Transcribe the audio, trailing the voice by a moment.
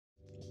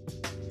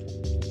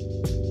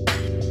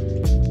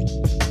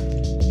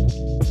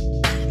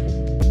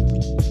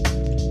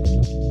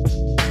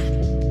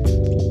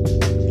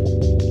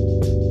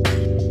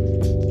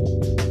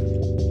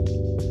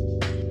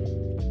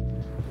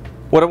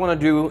What I want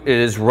to do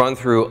is run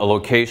through a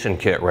location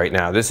kit right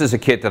now. This is a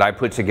kit that I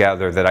put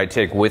together that I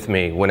take with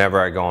me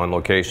whenever I go on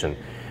location.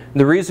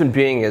 The reason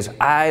being is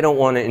I don't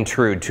want to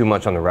intrude too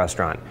much on the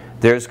restaurant.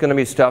 There's going to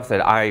be stuff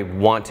that I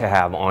want to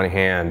have on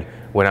hand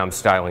when I'm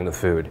styling the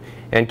food.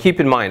 And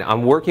keep in mind,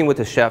 I'm working with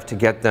the chef to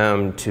get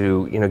them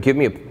to, give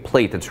me a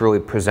plate that's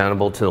really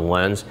presentable to the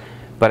lens,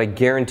 but I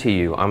guarantee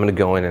you I'm going to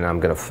go in and I'm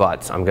going to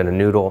futz, I'm going to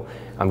noodle,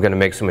 I'm going to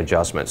make some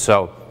adjustments.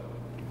 So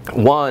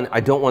one,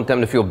 I don't want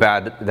them to feel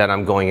bad that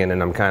I'm going in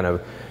and I'm kind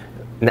of,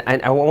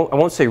 I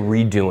won't say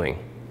redoing,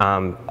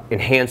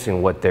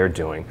 enhancing what they're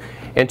doing.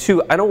 And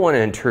two, I don't want to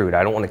intrude.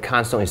 I don't want to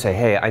constantly say,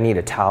 hey, I need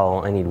a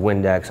towel, I need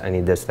Windex, I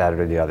need this, that,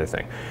 or the other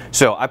thing.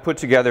 So I put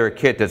together a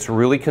kit that's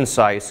really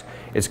concise.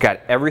 It's got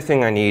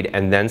everything I need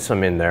and then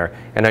some in there,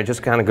 and I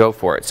just kind of go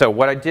for it. So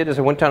what I did is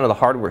I went down to the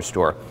hardware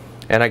store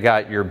and I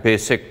got your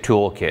basic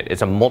tool kit.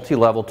 It's a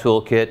multi-level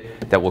tool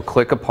kit that will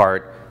click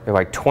apart. They're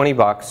like 20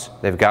 bucks.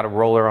 They've got a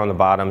roller on the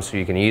bottom so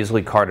you can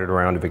easily cart it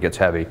around if it gets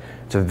heavy.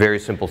 It's a very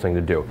simple thing to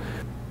do.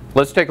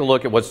 Let's take a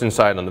look at what's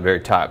inside on the very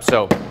top.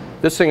 So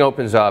this thing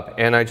opens up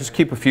and I just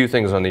keep a few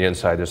things on the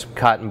inside. There's some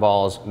cotton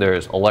balls,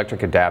 there's electric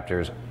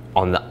adapters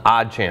on the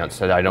odd chance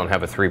that I don't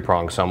have a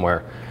 3-prong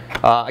somewhere.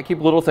 I keep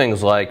little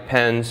things like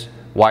pens,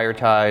 wire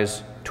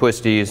ties,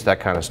 twisties, that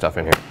kind of stuff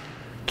in here.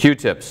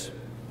 Q-tips.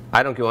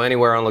 I don't go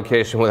anywhere on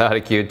location without a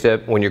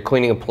Q-tip. When you're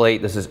cleaning a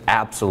plate, this is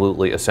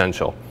absolutely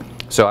essential.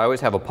 So I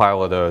always have a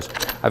pile of those.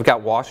 I've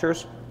got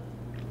washers,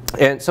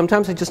 and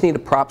sometimes I just need to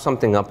prop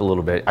something up a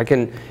little bit.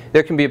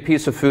 There can be a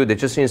piece of food that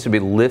just needs to be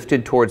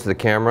lifted towards the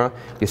camera.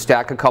 You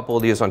stack a couple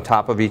of these on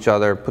top of each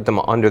other, put them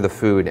under the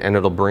food, and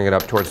it'll bring it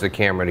up towards the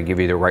camera to give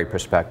you the right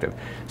perspective.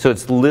 So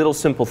it's little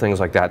simple things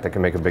like that that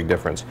can make a big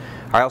difference.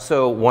 I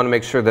also want to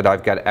make sure that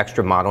I've got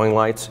extra modeling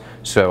lights.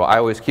 So I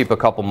always keep a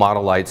couple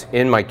model lights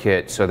in my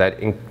kit so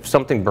that if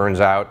something burns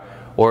out,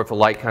 or if a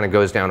light kind of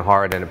goes down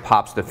hard and it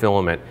pops the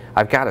filament,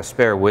 I've got a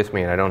spare with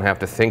me and I don't have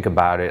to think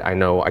about it. I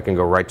know I can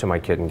go right to my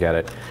kit and get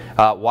it.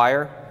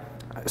 Wire,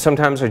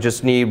 sometimes I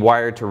just need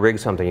wire to rig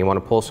something. You want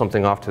to pull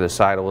something off to the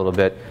side a little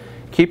bit.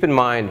 Keep in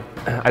mind,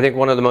 I think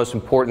one of the most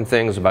important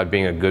things about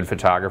being a good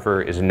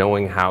photographer is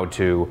knowing how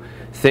to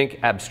think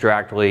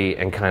abstractly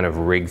and kind of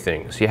rig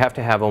things. You have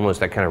to have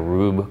almost that kind of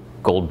Rube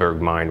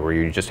Goldberg mind where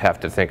you just have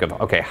to think of,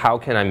 okay, how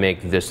can I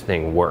make this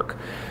thing work?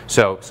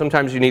 So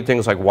sometimes you need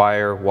things like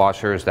wire,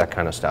 washers, that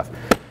kind of stuff.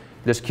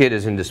 This kit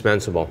is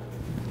indispensable.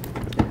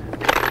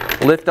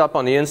 Lift up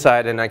on the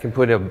inside and I can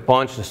put a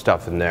bunch of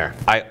stuff in there.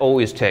 I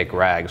always take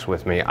rags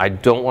with me. I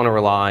don't want to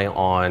rely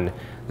on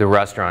the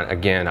restaurant.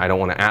 Again, I don't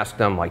want to ask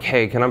them like,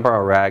 hey, can I borrow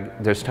a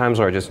rag? There's times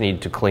where I just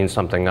need to clean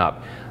something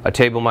up. A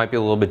table might be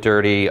a little bit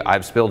dirty,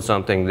 I've spilled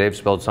something, they've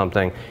spilled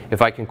something.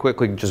 If I can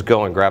quickly just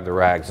go and grab the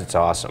rags, it's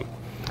awesome.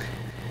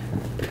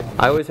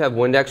 I always have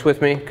Windex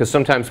with me because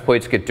sometimes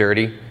plates get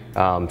dirty.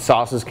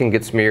 Sauces can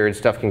get smeared,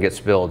 stuff can get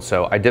spilled.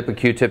 So I dip a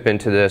Q-tip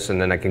into this and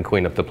then I can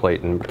clean up the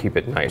plate and keep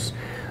it nice.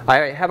 I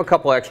have a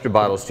couple extra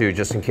bottles too,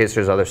 just in case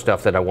there's other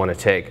stuff that I want to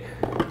take.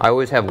 I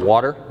always have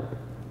water.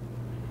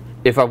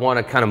 If I want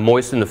to kind of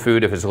moisten the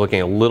food, if it's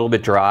looking a little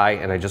bit dry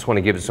and I just want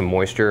to give it some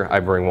moisture, I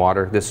bring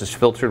water. This is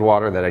filtered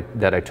water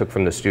that I took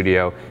from the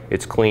studio.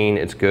 It's clean,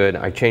 it's good.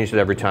 I change it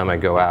every time I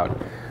go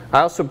out.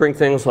 I also bring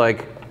things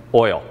like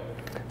oil.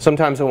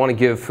 Sometimes I want to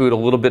give food a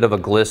little bit of a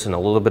glisten, a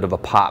little bit of a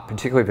pop,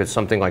 particularly if it's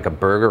something like a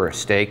burger or a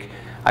steak.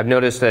 I've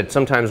noticed that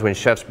sometimes when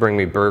chefs bring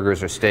me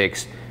burgers or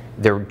steaks,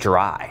 they're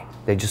dry.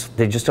 They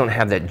just don't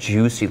have that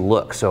juicy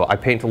look. So I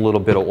paint a little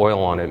bit of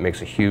oil on it. It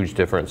makes a huge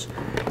difference.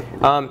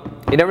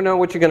 You never know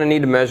what you're going to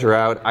need to measure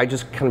out. I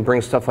just kind of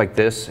bring stuff like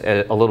this,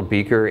 a little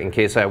beaker, in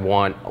case I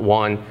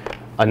want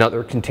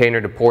another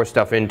container to pour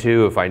stuff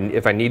into.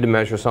 If I need to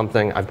measure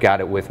something, I've got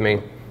it with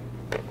me.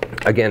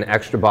 Again,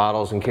 extra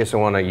bottles in case I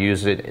want to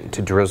use it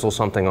to drizzle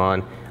something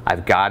on.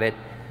 I've got it.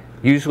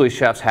 Usually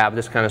chefs have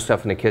this kind of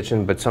stuff in the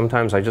kitchen, but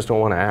sometimes I just don't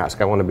want to ask.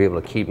 I want to be able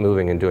to keep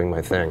moving and doing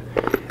my thing.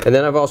 And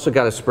then I've also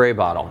got a spray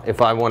bottle.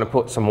 If I want to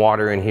put some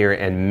water in here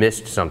and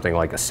mist something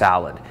like a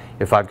salad,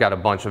 if I've got a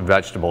bunch of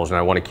vegetables and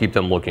I want to keep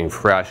them looking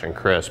fresh and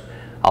crisp,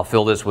 I'll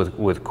fill this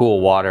with cool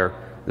water,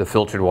 the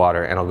filtered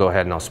water, and I'll go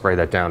ahead and I'll spray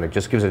that down. It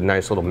just gives it a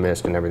nice little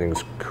mist and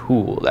everything's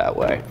cool that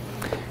way.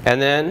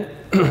 And then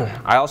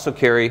I also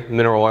carry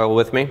mineral oil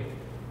with me,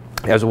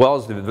 as well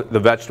as the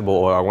vegetable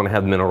oil. I want to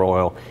have mineral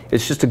oil.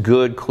 It's just a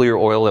good, clear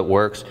oil that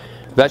works.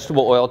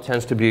 Vegetable oil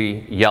tends to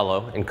be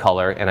yellow in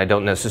color, and I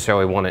don't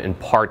necessarily want to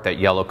impart that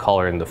yellow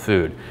color in the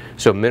food.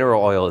 So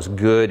mineral oil is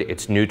good,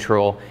 it's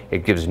neutral,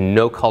 it gives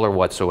no color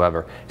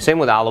whatsoever. Same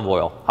with olive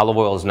oil. Olive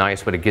oil is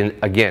nice, but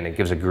again, it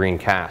gives a green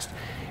cast.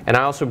 And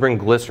I also bring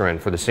glycerin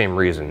for the same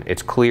reason.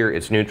 It's clear,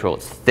 it's neutral,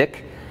 it's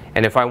thick,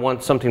 And if I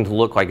want something to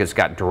look like it's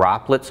got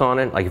droplets on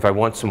it, like if I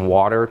want some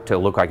water to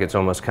look like it's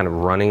almost kind of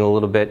running a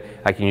little bit,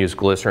 I can use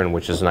glycerin,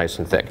 which is nice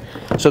and thick.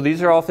 So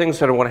these are all things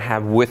that I want to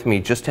have with me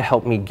just to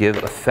help me give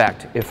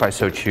effect if I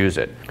so choose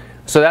it.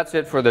 So that's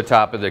it for the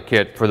top of the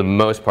kit for the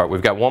most part.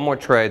 We've got one more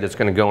tray that's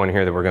going to go in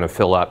here that we're going to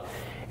fill up.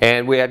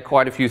 And we had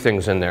quite a few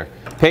things in there.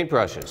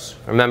 Paintbrushes.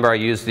 Remember, I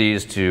use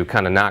these to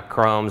kind of knock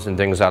crumbs and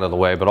things out of the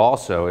way, but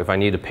also if I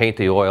need to paint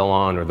the oil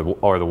on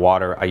or the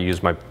water, I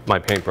use my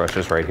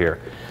paintbrushes right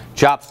here.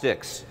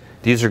 Chopsticks.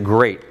 These are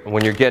great.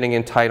 When you're getting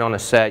in tight on a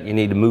set, you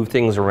need to move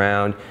things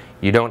around,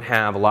 you don't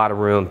have a lot of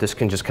room, this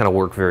can just kind of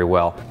work very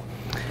well.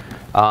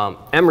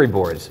 Emery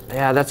boards.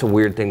 Yeah, that's a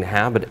weird thing to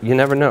have, but you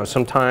never know.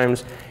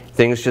 Sometimes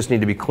things just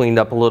need to be cleaned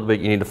up a little bit,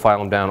 you need to file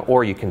them down,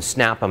 or you can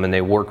snap them and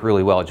they work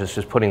really well,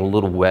 just putting a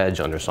little wedge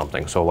under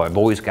something. So I've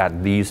always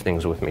got these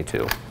things with me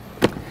too.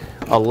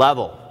 A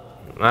level.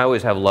 I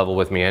always have a level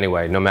with me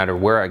anyway. No matter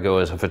where I go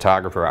as a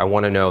photographer, I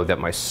want to know that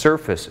my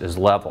surface is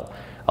level.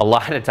 A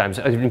lot of times,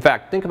 in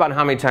fact, think about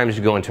how many times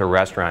you go into a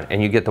restaurant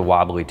and you get the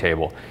wobbly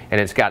table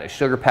and it's got a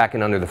sugar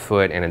packing under the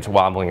foot and it's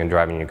wobbling and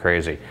driving you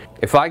crazy.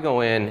 If I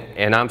go in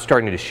and I'm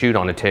starting to shoot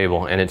on a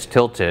table and it's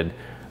tilted,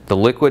 the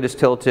liquid is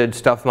tilted,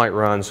 stuff might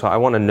run, so I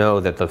want to know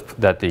that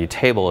the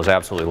table is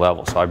absolutely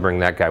level, so I bring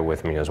that guy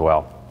with me as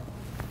well.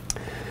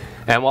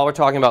 And while we're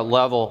talking about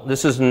level,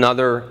 this is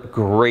another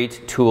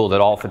great tool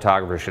that all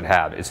photographers should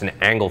have. It's an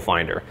angle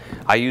finder.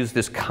 I use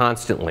this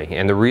constantly,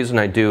 and the reason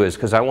I do is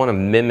because I want to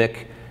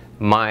mimic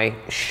my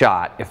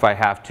shot if I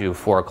have to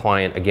for a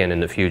client again in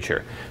the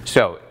future.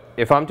 So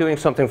if I'm doing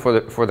something for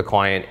the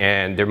client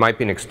and there might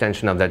be an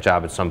extension of that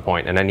job at some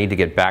point and I need to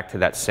get back to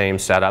that same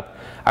setup,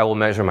 I will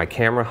measure my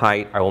camera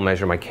height, I will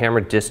measure my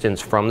camera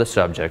distance from the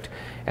subject,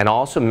 and I'll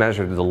also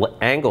measure the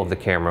angle of the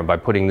camera by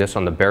putting this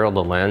on the barrel of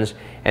the lens,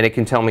 and it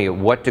can tell me at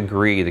what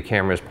degree the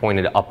camera is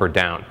pointed up or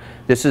down.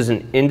 This is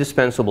an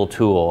indispensable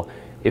tool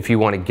if you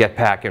want to get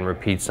back and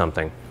repeat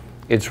something.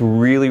 It's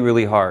really,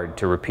 really hard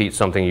to repeat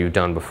something you've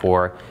done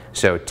before,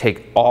 so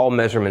take all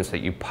measurements that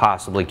you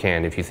possibly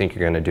can if you think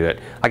you're going to do it.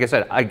 Like I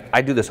said,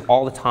 I do this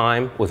all the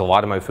time with a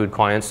lot of my food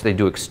clients. They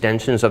do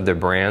extensions of their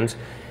brands,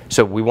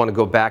 so we want to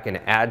go back and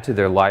add to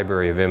their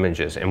library of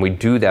images, and we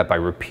do that by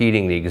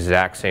repeating the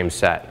exact same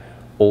set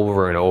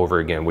over and over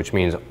again, which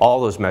means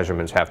all those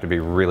measurements have to be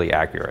really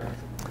accurate.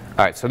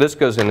 All right, so this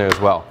goes in there as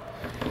well.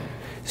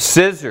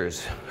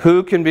 Scissors.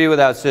 Who can be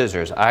without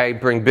scissors? I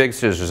bring big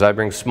scissors, I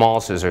bring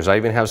small scissors, I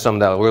even have some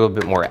that are a little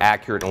bit more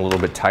accurate and a little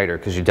bit tighter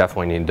because you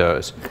definitely need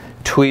those.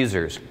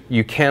 Tweezers.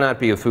 You cannot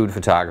be a food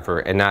photographer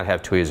and not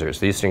have tweezers.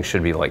 These things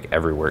should be like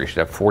everywhere. You should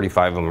have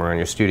 45 of them around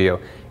your studio.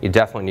 You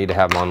definitely need to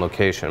have them on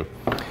location.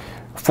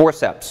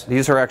 Forceps.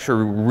 These are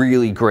actually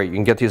really great. You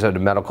can get these at a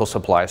medical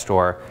supply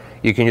store.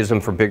 You can use them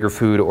for bigger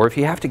food, or if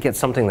you have to get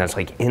something that's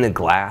like in a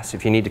glass,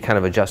 if you need to kind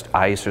of adjust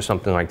ice or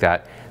something like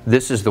that,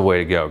 this is the way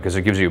to go because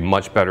it gives you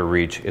much better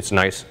reach. It's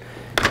nice,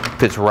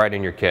 fits right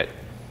in your kit.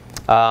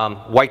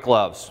 White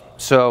gloves.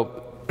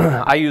 So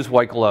I use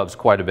white gloves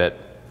quite a bit.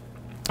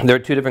 There are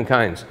two different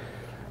kinds.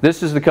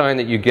 This is the kind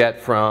that you get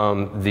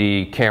from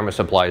the camera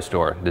supply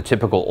store, the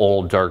typical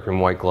old darkroom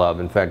white glove.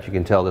 In fact, you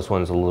can tell this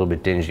one's a little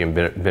bit dingy and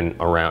been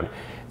around.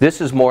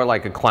 This is more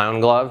like a clown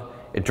glove.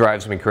 It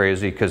drives me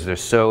crazy because they're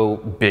so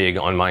big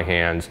on my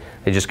hands.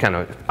 They just kind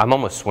of, I'm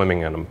almost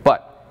swimming in them,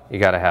 but you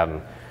got to have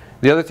them.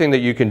 The other thing that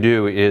you can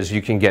do is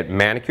you can get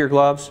manicure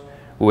gloves,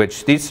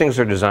 which these things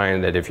are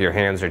designed that if your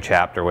hands are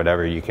chapped or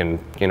whatever, you can,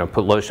 you know,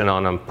 put lotion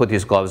on them, put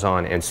these gloves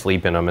on and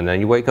sleep in them, and then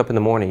you wake up in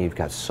the morning, you've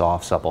got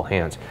soft, supple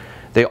hands.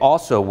 They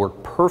also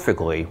work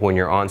perfectly when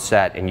you're on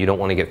set and you don't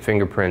want to get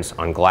fingerprints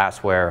on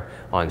glassware,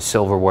 on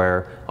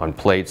silverware, on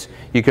plates.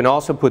 You can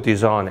also put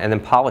these on and then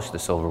polish the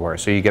silverware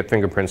so you get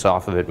fingerprints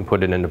off of it and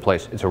put it into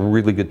place. It's a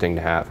really good thing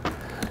to have.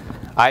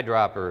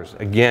 Eyedroppers,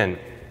 again,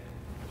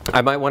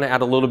 I might want to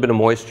add a little bit of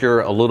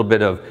moisture, a little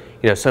bit of,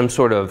 you know, some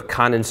sort of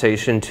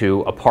condensation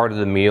to a part of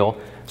the meal.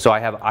 So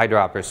I have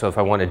eyedroppers, so if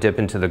I want to dip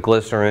into the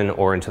glycerin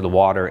or into the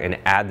water and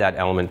add that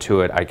element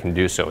to it, I can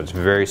do so. It's a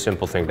very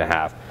simple thing to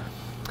have.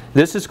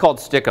 This is called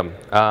Stickum.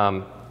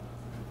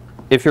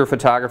 If you're a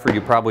photographer,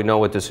 you probably know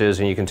what this is,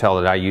 and you can tell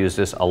that I use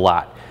this a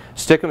lot.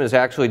 Stickum is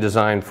actually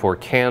designed for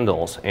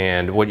candles,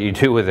 and what you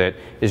do with it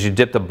is you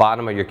dip the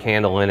bottom of your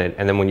candle in it,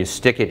 and then when you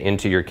stick it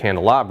into your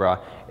candelabra,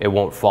 it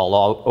won't fall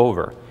all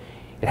over.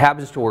 It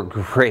happens to work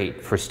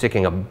great for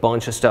sticking a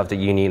bunch of stuff that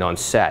you need on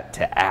set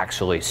to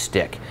actually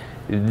stick.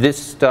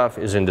 This stuff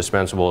is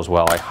indispensable as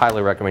well. I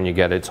highly recommend you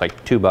get it. It's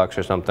like $2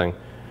 or something.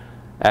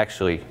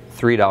 Actually,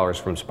 $3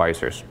 from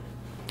Spicer's.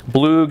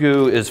 Blue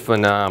Goo is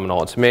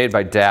phenomenal. It's made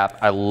by DAP.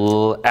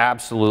 I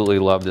absolutely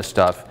love this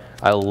stuff.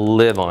 I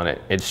live on it.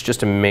 It's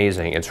just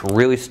amazing. It's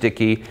really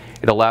sticky.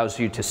 It allows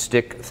you to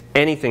stick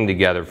anything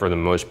together for the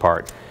most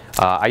part.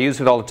 I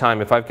use it all the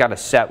time. If I've got a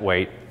set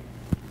weight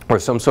or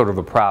some sort of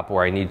a prop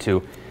where I need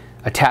to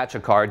attach a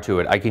card to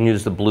it, I can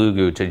use the Blue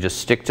Goo to just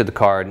stick to the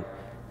card,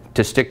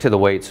 to stick to the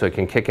weight so it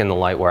can kick in the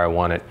light where I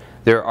want it.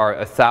 There are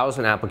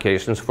 1,000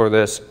 applications for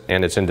this,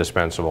 and it's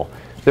indispensable.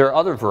 There are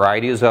other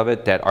varieties of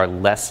it that are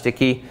less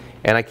sticky,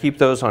 and I keep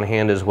those on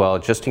hand as well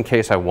just in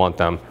case I want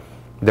them.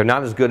 They're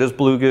not as good as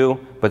Blue Goo,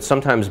 but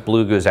sometimes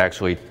Blue Goo is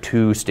actually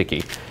too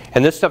sticky.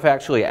 And this stuff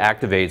actually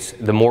activates.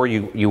 The more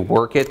you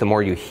work it, the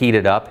more you heat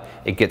it up,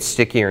 it gets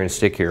stickier and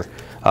stickier.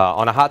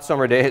 On a hot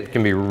summer day, it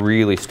can be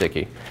really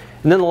sticky.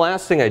 And then the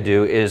last thing I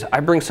do is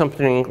I bring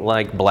something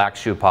like black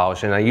shoe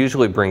polish, and I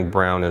usually bring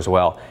brown as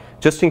well,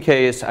 just in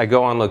case I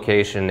go on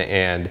location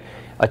and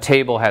a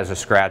table has a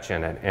scratch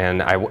in it and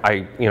I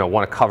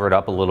want to cover it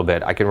up a little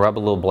bit. I can rub a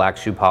little black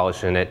shoe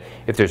polish in it.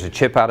 If there's a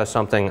chip out of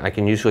something, I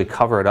can usually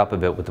cover it up a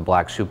bit with the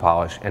black shoe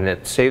polish, and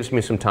it saves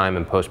me some time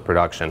in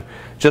post-production.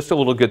 Just a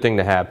little good thing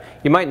to have.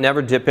 You might never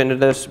dip into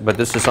this, but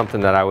this is something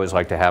that I always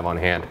like to have on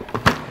hand.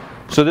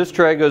 So this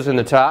tray goes in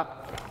the top,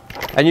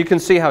 and you can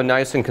see how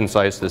nice and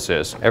concise this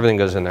is. Everything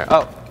goes in there.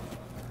 Oh,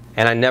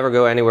 and I never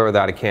go anywhere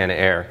without a can of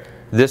air.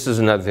 This is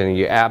another thing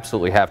you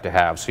absolutely have to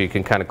have, so you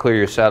can kind of clear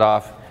your set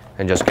off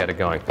and just get it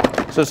going.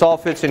 So this all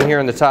fits in here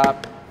in the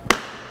top,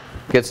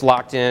 gets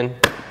locked in,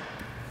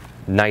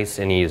 nice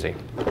and easy.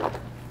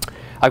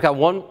 I've got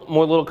one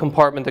more little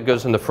compartment that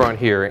goes in the front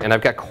here, and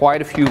I've got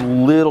quite a few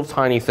little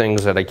tiny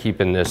things that I keep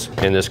in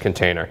this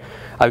container.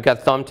 I've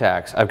got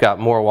thumbtacks, I've got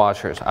more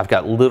washers, I've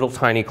got little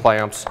tiny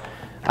clamps,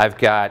 I've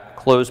got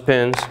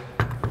clothespins,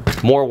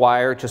 more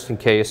wire just in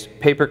case,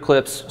 paper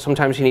clips.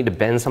 Sometimes you need to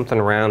bend something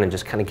around and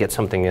just kind of get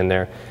something in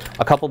there.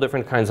 A couple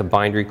different kinds of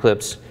bindery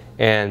clips,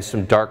 and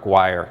some dark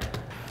wire.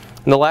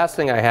 And the last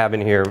thing I have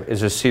in here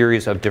is a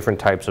series of different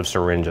types of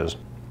syringes.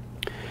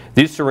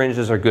 These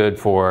syringes are good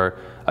for,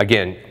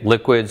 again,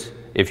 liquids.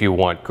 If you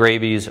want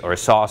gravies or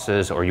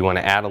sauces, or you want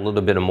to add a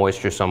little bit of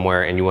moisture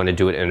somewhere and you want to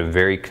do it in a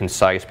very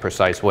concise,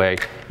 precise way,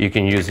 you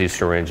can use these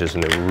syringes,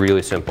 and they're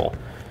really simple.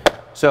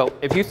 So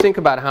if you think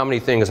about how many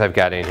things I've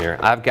got in here,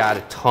 I've got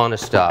a ton of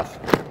stuff,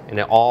 and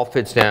it all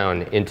fits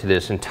down into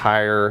this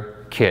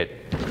entire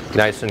kit,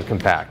 nice and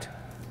compact.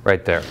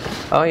 Right there.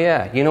 Oh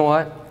yeah, you know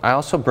what? I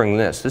also bring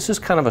this. This is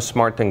kind of a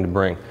smart thing to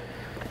bring.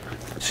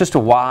 It's just a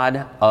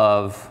wad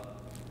of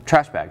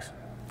trash bags.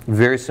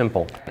 Very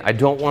simple. I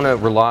don't want to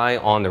rely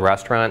on the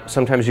restaurant.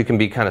 Sometimes you can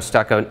be kind of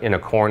stuck out in a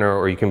corner,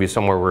 or you can be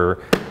somewhere where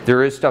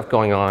there is stuff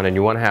going on and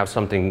you want to have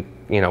something,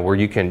 where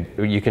you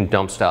can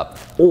dump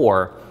stuff.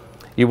 Or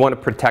you want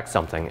to protect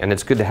something, and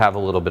it's good to have a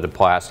little bit of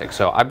plastic.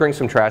 So I bring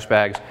some trash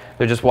bags.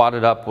 They're just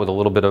wadded up with a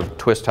little bit of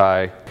twist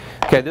tie.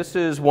 Okay, this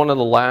is one of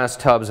the last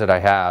tubs that I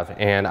have,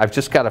 and I've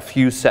just got a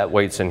few set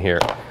weights in here.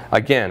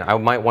 Again, I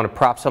might want to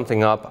prop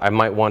something up. I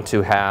might want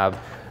to have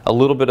a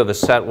little bit of a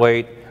set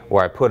weight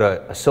where I put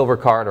a silver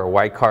card or a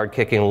white card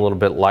kicking a little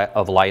bit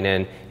of light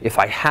in. If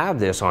I have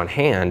this on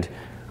hand,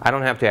 I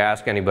don't have to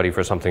ask anybody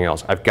for something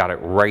else. I've got it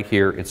right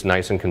here. It's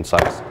nice and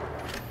concise.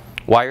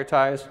 Wire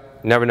ties,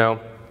 never know.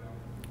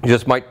 You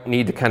just might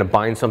need to kind of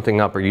bind something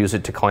up or use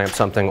it to clamp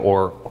something,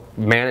 or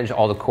manage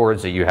all the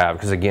cords that you have,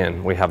 because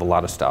again, we have a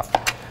lot of stuff.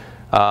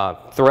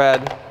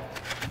 Thread,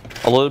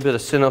 a little bit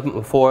of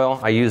cinema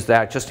foil. I use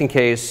that just in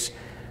case.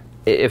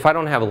 If I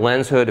don't have a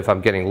lens hood, if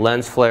I'm getting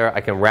lens flare,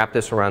 I can wrap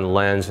this around the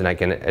lens and I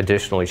can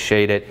additionally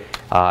shade it.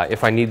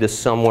 If I need this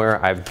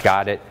somewhere, I've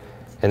got it.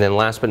 And then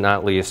last but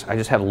not least, I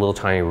just have a little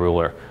tiny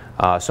ruler.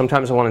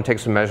 Sometimes I want to take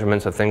some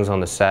measurements of things on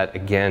the set.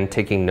 Again,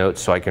 taking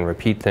notes so I can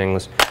repeat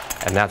things,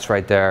 and that's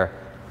right there.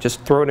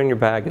 Just throw it in your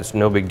bag, it's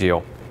no big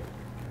deal.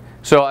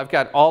 So I've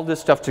got all this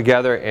stuff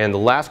together, and the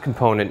last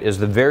component is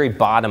the very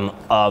bottom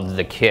of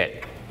the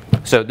kit.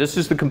 So this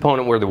is the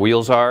component where the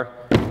wheels are.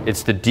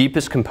 It's the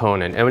deepest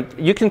component, and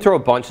you can throw a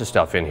bunch of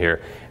stuff in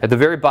here. At the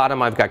very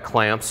bottom I've got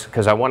clamps,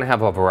 because I want to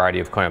have a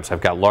variety of clamps.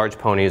 I've got large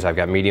ponies, I've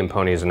got medium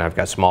ponies, and I've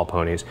got small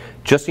ponies.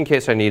 Just in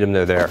case I need them,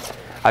 they're there.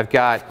 I've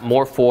got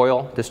more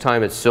foil. This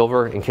time it's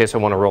silver, in case I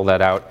want to roll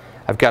that out.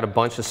 I've got a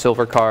bunch of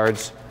silver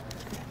cards.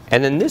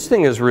 And then this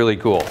thing is really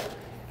cool.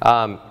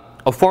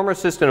 A former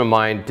assistant of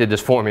mine did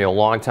this for me a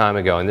long time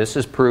ago, and this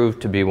has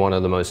proved to be one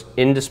of the most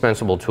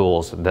indispensable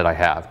tools that I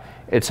have.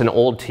 It's an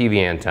old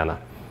TV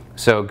antenna.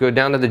 So go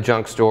down to the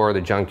junk store,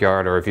 the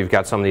junkyard, or if you've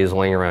got some of these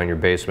laying around your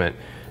basement,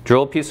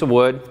 drill a piece of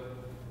wood,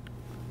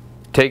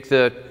 take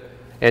the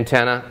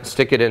antenna,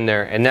 stick it in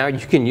there, and now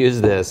you can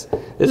use this.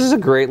 This is a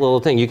great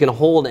little thing. You can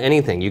hold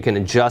anything. You can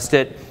adjust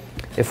it.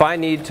 If I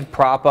need to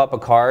prop up a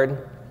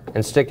card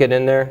and stick it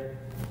in there,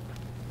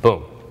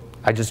 boom.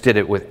 I just did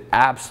it with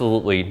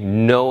absolutely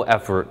no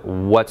effort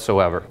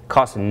whatsoever.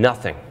 Cost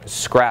nothing,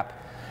 scrap.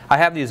 I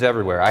have these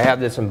everywhere. I have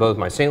this in both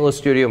my St. Louis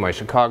studio, my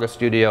Chicago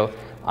studio.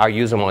 I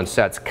use them on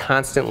sets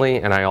constantly,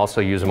 and I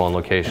also use them on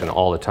location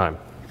all the time.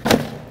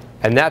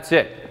 And that's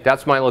it.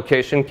 That's my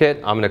location kit.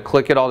 I'm going to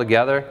click it all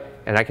together,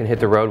 and I can hit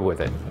the road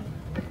with it.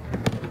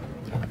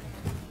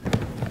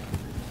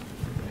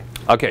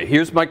 Okay,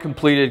 here's my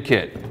completed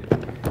kit.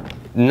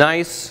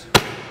 Nice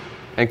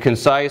and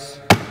concise,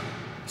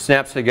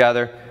 snaps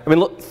together. I mean,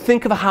 look,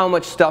 think of how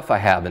much stuff I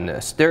have in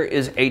this. There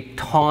is a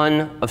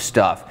ton of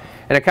stuff,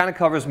 and it kind of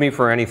covers me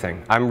for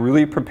anything. I'm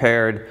really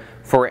prepared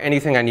for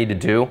anything I need to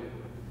do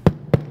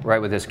right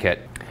with this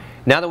kit.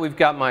 Now that we've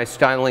got my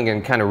styling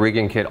and kind of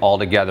rigging kit all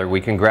together, we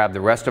can grab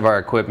the rest of our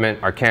equipment,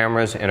 our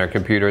cameras, and our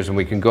computers, and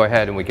we can go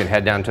ahead and we can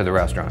head down to the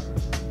restaurant.